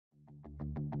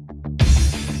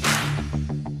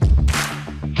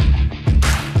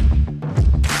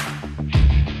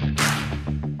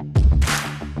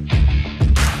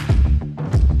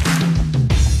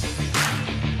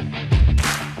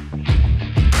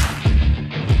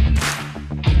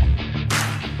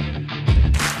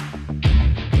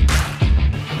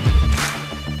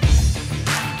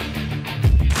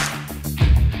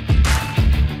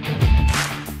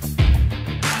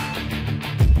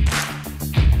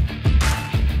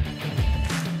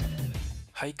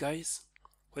Hi guys,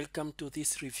 welcome to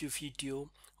this review video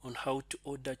on how to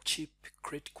order cheap,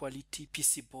 great quality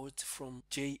PC boards from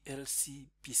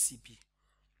JLCPCB.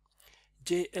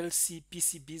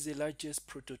 JLCPCB is the largest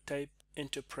prototype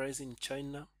enterprise in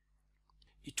China.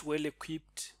 It's well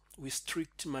equipped with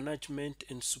strict management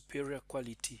and superior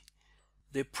quality.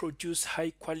 They produce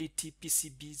high quality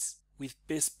PCBs with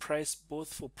best price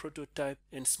both for prototype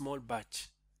and small batch.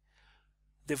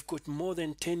 They've got more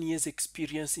than 10 years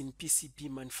experience in PCB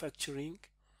manufacturing,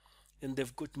 and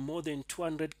they've got more than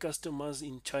 200 customers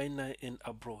in China and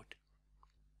abroad.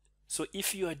 So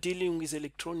if you are dealing with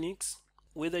electronics,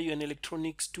 whether you're an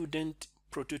electronics student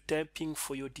prototyping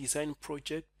for your design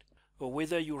project, or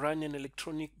whether you run an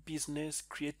electronic business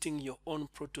creating your own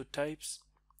prototypes,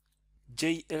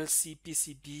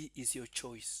 JLCPCB is your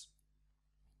choice.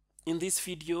 In this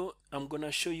video, I'm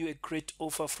gonna show you a great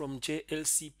offer from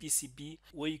JLCPCB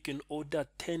where you can order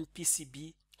 10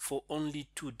 PCB for only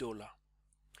 $2.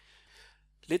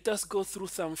 Let us go through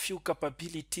some few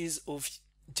capabilities of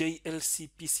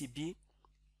JLCPCB.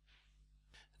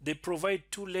 They provide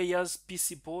 2 layers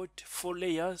PC board, 4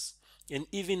 layers, and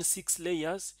even 6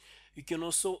 layers. You can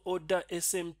also order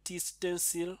SMT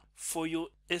stencil for your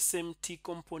SMT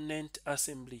component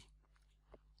assembly.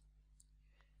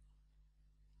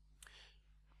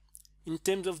 In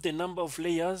terms of the number of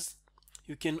layers,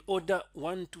 you can order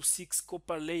 1 to 6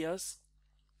 copper layers.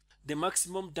 The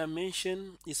maximum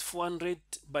dimension is 400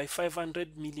 by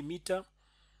 500 millimeter.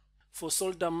 For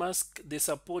solder mask, they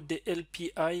support the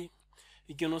LPI.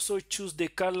 You can also choose the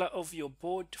color of your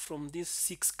board from these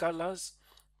 6 colors.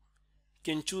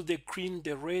 You can choose the green,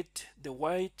 the red, the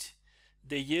white,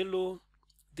 the yellow,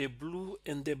 the blue,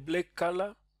 and the black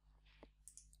color.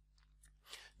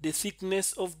 The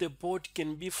thickness of the board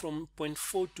can be from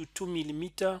 0.4 to 2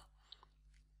 millimeter.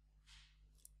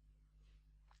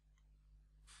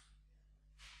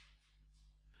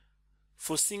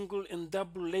 For single and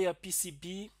double layer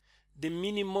PCB, the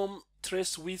minimum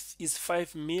trace width is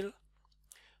 5 mm.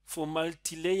 For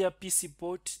multi-layer PC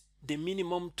board, the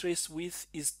minimum trace width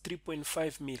is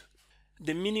 3.5 mm.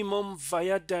 The minimum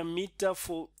via diameter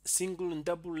for single and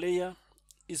double layer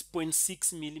is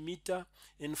 0.6 mm,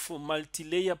 and for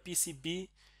multi-layer PCB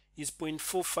is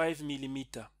 0.45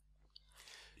 mm.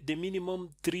 The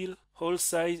minimum drill hole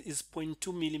size is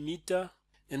 0.2 mm,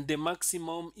 and the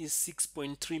maximum is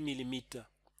 6.3 mm.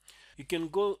 You can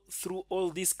go through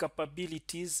all these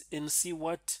capabilities and see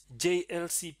what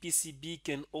JLCPCB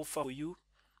can offer you.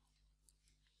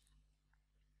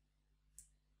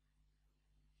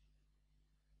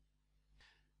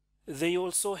 They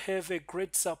also have a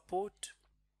great support.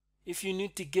 If you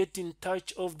need to get in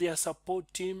touch of their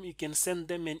support team, you can send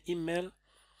them an email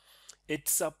at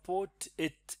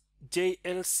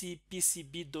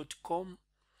support@jlcpcb.com,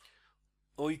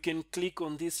 or you can click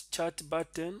on this chat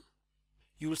button.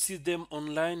 You'll see them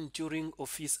online during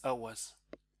office hours.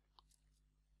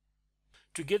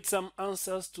 To get some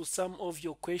answers to some of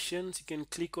your questions, you can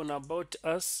click on About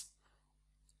Us.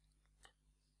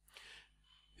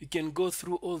 You can go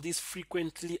through all these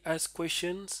frequently asked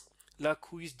questions, like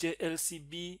who is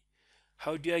JLCB,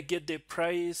 how do I get the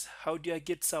price, how do I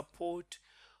get support,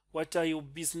 what are your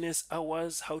business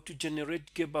hours, how to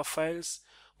generate Gerber files,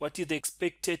 what is the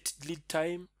expected lead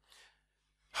time,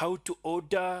 how to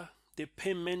order, the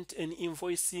payment and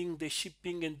invoicing, the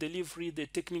shipping and delivery, the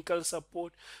technical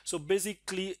support. So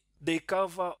basically they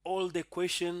cover all the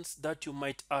questions that you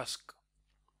might ask.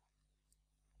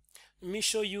 Let me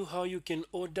show you how you can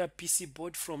order PC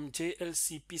board from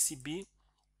JLCPCB.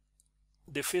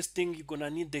 The first thing, you're gonna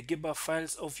need the Gerber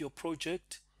files of your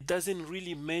project. It doesn't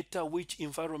really matter which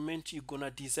environment you're gonna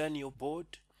design your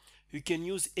board. You can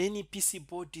use any PC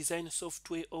board design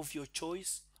software of your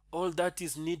choice. All that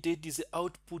is needed is the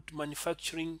output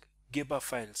manufacturing Gerber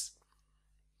files.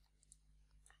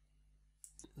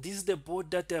 This is the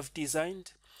board that I've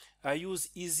designed. I use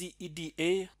Easy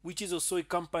EDA, which is also a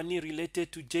company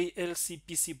related to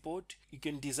JLCPC board. You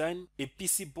can design a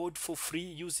PC board for free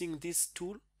using this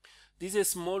tool. This is a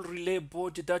small relay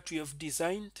board that we have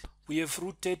designed. We have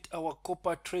routed our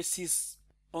copper traces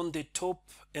on the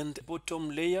top and the bottom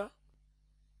layer.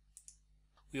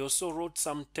 We also wrote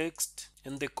some text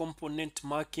and the component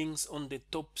markings on the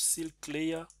top silk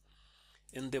layer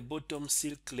and the bottom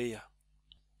silk layer.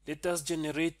 Let us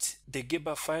generate the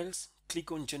Gerber files.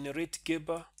 Click on Generate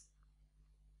Gerber.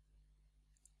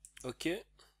 Okay.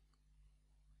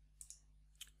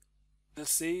 We'll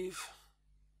save.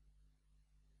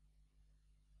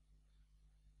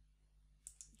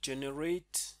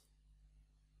 Generate.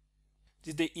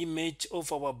 This is the image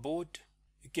of our board.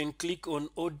 You can click on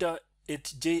Order at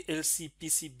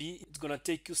JLCPCB. It's gonna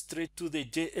take you straight to the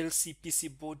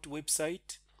JLCPC board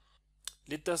website.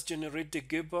 Let us generate the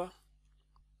Gerber.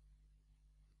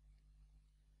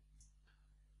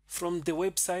 From the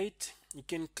website, you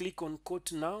can click on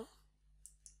Quote Now.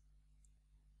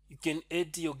 You can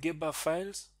add your Gerber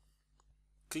files.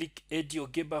 Click Add your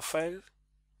Gerber file.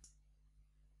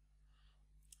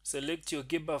 Select your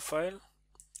Gerber file.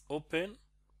 Open.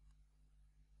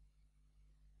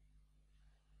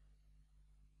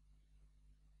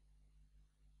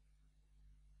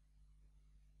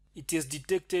 It has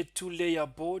detected 2-layer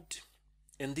board,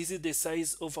 and this is the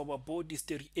size of our board, is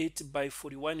 38 by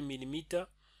 41 millimeter.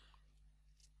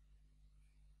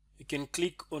 You can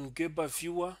click on Gerber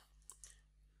Viewer.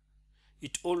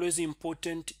 It's always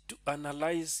important to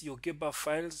analyze your Gerber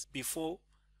files before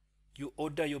you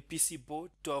order your PC board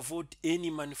to avoid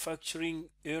any manufacturing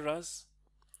errors.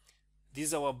 This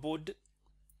is our board.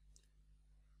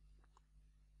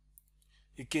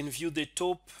 You can view the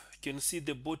top, you can see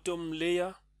the bottom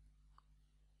layer.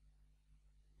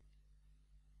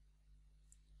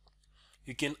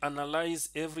 You can analyze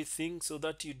everything so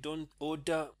that you don't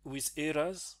order with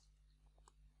errors.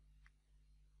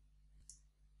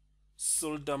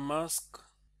 Solder mask.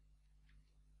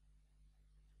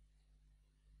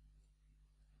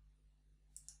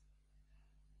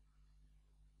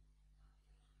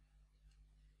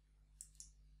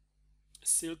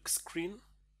 Silk screen.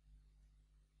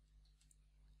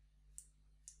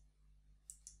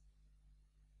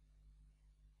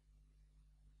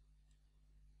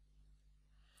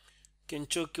 You can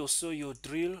check also your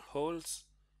drill holes.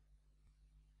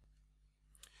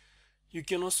 You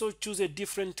can also choose a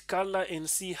different color and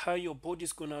see how your board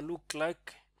is gonna look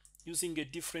like using a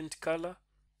different color.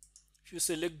 If you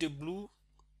select the blue,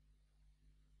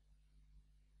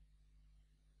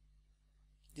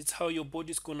 this is how your board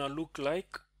is gonna look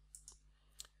like.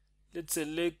 Let's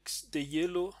select the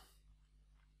yellow.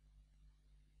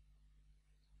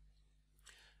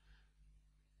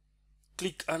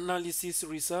 Click Analysis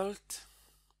Result.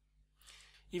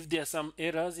 If there are some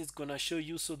errors, it's gonna show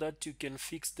you so that you can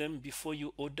fix them before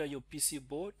you order your PC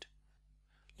board.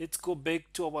 Let's go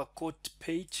back to our quote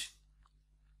page.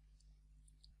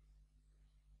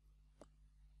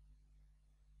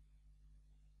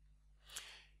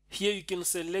 Here you can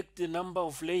select the number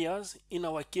of layers. In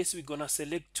our case, we're gonna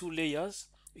select 2 layers.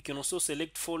 You can also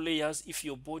select 4 layers if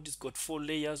your board has got 4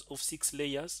 layers or 6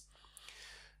 layers.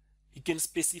 You can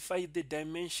specify the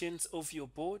dimensions of your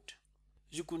board.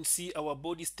 As you can see, our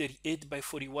board is 38 by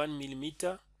 41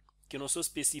 millimeter. You can also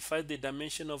specify the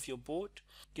dimension of your board.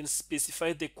 You can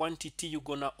specify the quantity you're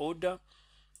gonna order.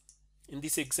 In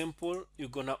this example, you're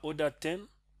gonna order 10.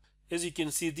 As you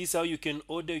can see, this is how you can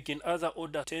order. You can either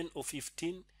order 10 or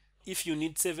 15. If you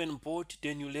need 7 board,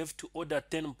 then you'll have to order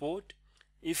 10 board.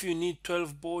 If you need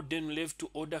 12 board, then you'll have to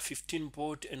order 15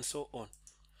 board, and so on.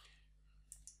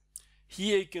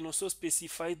 Here you can also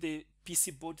specify the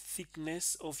PC board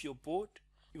thickness of your board.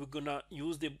 You're gonna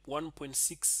use the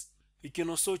 1.6. You can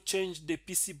also change the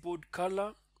PC board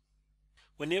color.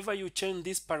 Whenever you change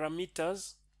these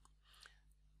parameters,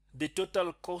 the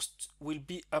total cost will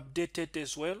be updated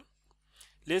as well.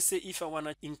 Let's say if I want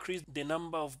to increase the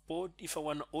number of board, if I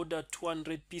want to order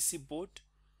 200 PC board,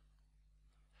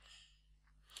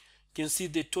 you can see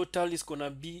the total is gonna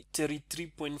be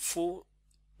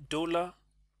 $33.4.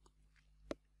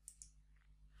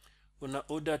 Gonna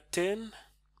order 10.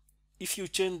 If you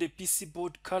change the PC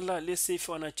board color, let's say if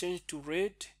you wanna change to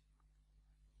red,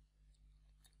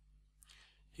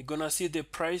 you're gonna see the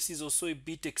price is also a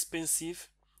bit expensive.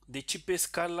 The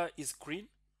cheapest color is green.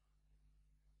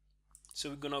 So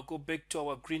we're gonna go back to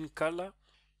our green color.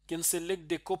 You can select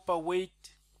the copper weight,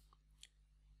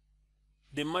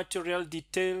 the material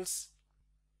details.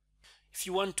 If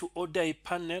you want to order a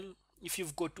panel, if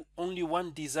you've got only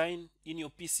one design in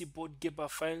your PC board Gerber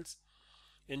files,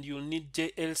 and you'll need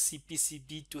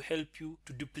JLCPCB to help you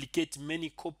to duplicate many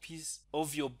copies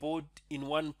of your board in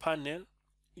one panel,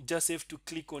 you just have to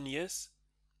click on yes.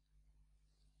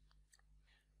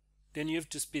 Then you have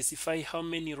to specify how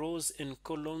many rows and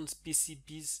columns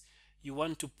PCBs you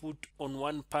want to put on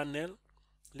one panel.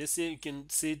 Let's say you can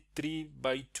say 3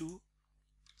 by 2. You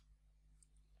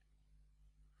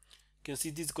can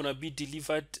see this is gonna be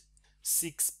delivered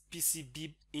 6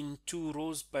 PCB in 2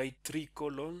 rows by 3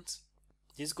 columns.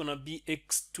 This is gonna be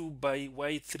X2 by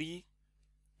Y3.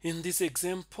 In this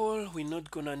example, we're not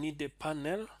gonna need a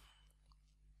panel.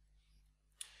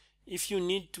 If you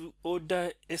need to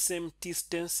order SMT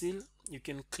stencil, you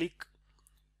can click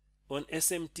on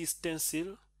SMT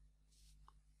stencil,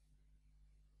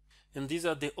 and these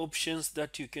are the options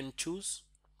that you can choose.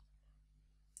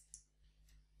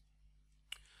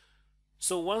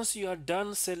 So once you are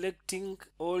done selecting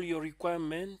all your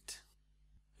requirement,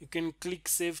 you can click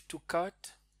Save to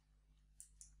Cart.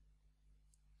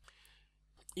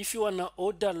 If you wanna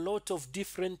order a lot of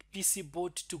different PC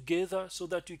boards together so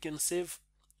that you can save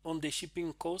on the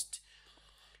shipping cost,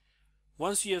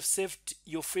 once you have saved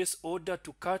your first order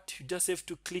to cart, you just have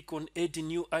to click on Add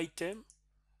New Item.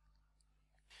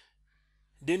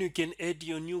 Then you can add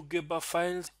your new Gerber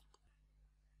files,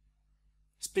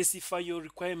 specify your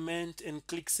requirement, and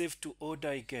click Save to Order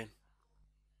again.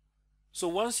 So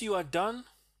once you are done,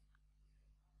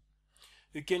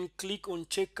 you can click on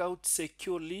Checkout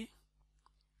securely.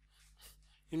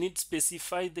 You need to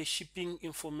specify the shipping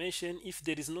information. If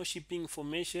there is no shipping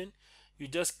information, you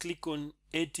just click on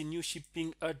Add New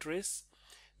Shipping Address.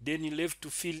 Then you'll have to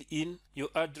fill in your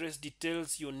address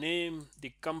details, your name,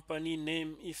 the company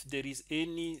name, if there is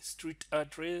any, street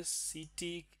address,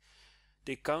 city,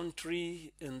 the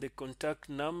country, and the contact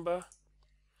number.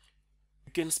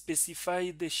 You can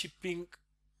specify the shipping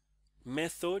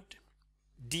method.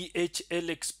 DHL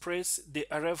Express, the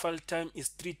arrival time is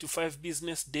 3 to 5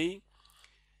 business days.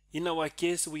 In our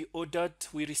case, we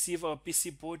receive our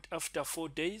PC board after 4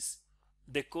 days.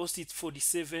 The cost is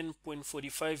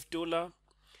 $47.45.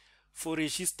 For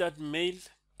registered mail,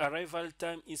 arrival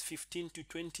time is 15 to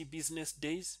 20 business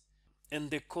days, and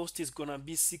the cost is gonna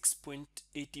be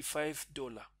 $6.85.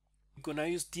 You're gonna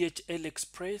use DHL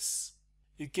Express.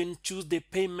 You can choose the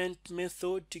payment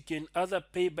method. You can either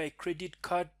pay by credit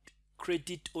card,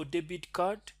 credit or debit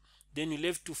card. Then you'll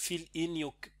have to fill in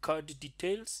your card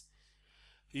details.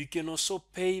 You can also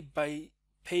pay by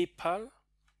PayPal.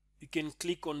 You can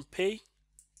click on Pay.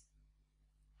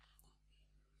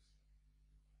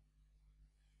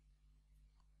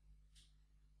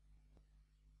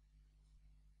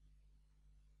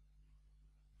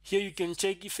 Here you can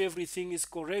check if everything is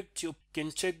correct. You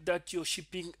can check that your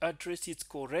shipping address is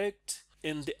correct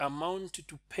and the amount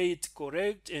to pay it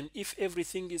correct. And if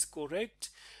everything is correct,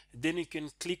 then you can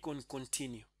click on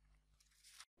Continue.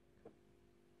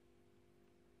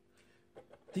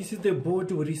 This is the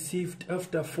board we received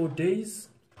after 4 days.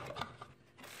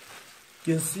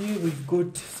 You can see we've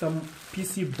got some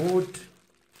PC board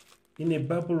in a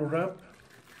bubble wrap.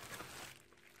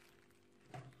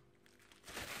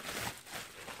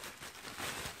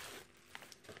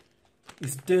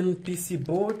 It's 10 PC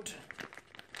board.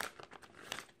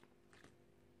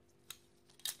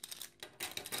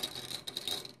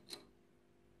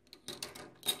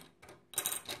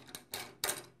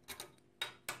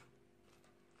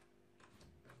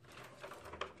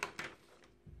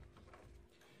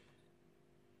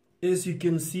 As you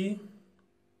can see,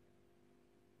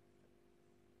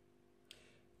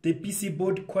 the PC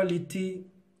board quality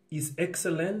is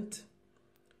excellent.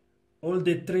 All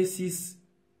the traces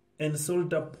and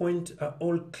solder point are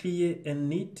all clear and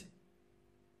neat.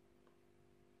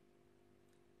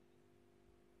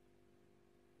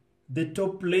 The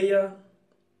top layer,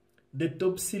 the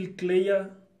top silk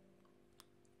layer,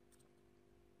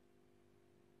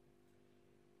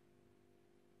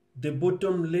 the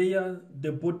bottom layer,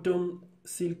 the bottom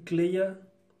silk layer,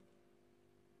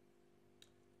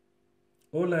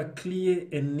 all are clear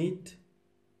and neat.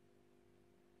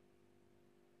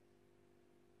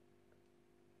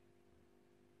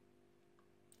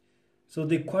 So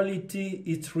the quality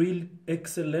is real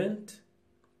excellent.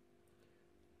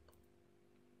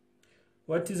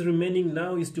 What is remaining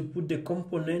now is to put the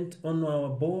component on our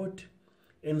board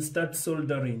and start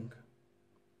soldering.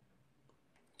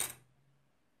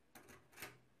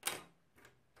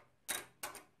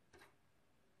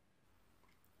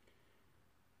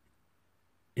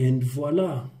 And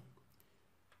voila!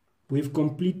 We've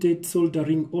completed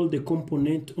soldering all the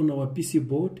components on our PC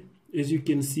board. As you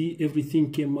can see,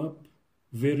 everything came up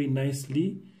very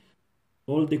nicely.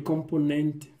 All the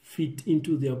components fit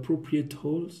into the appropriate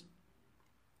holes.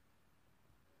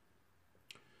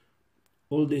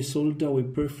 All the solder were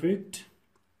perfect.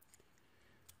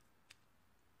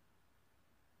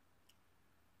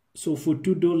 So for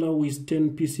 $2 with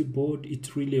 10 PC board,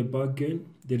 it's really a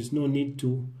bargain. There is no need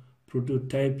to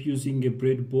prototype using a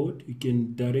breadboard. You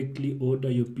can directly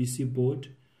order your PC board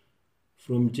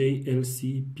from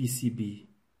JLCPCB.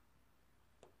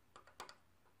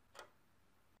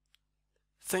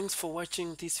 Thanks for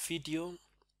watching this video.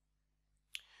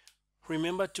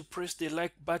 Remember to press the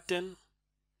like button.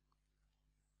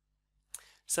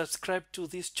 Subscribe to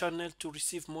this channel to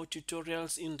receive more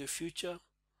tutorials in the future.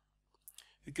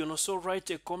 You can also write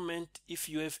a comment if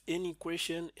you have any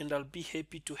question, and I'll be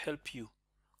happy to help you.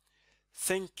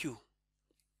 Thank you.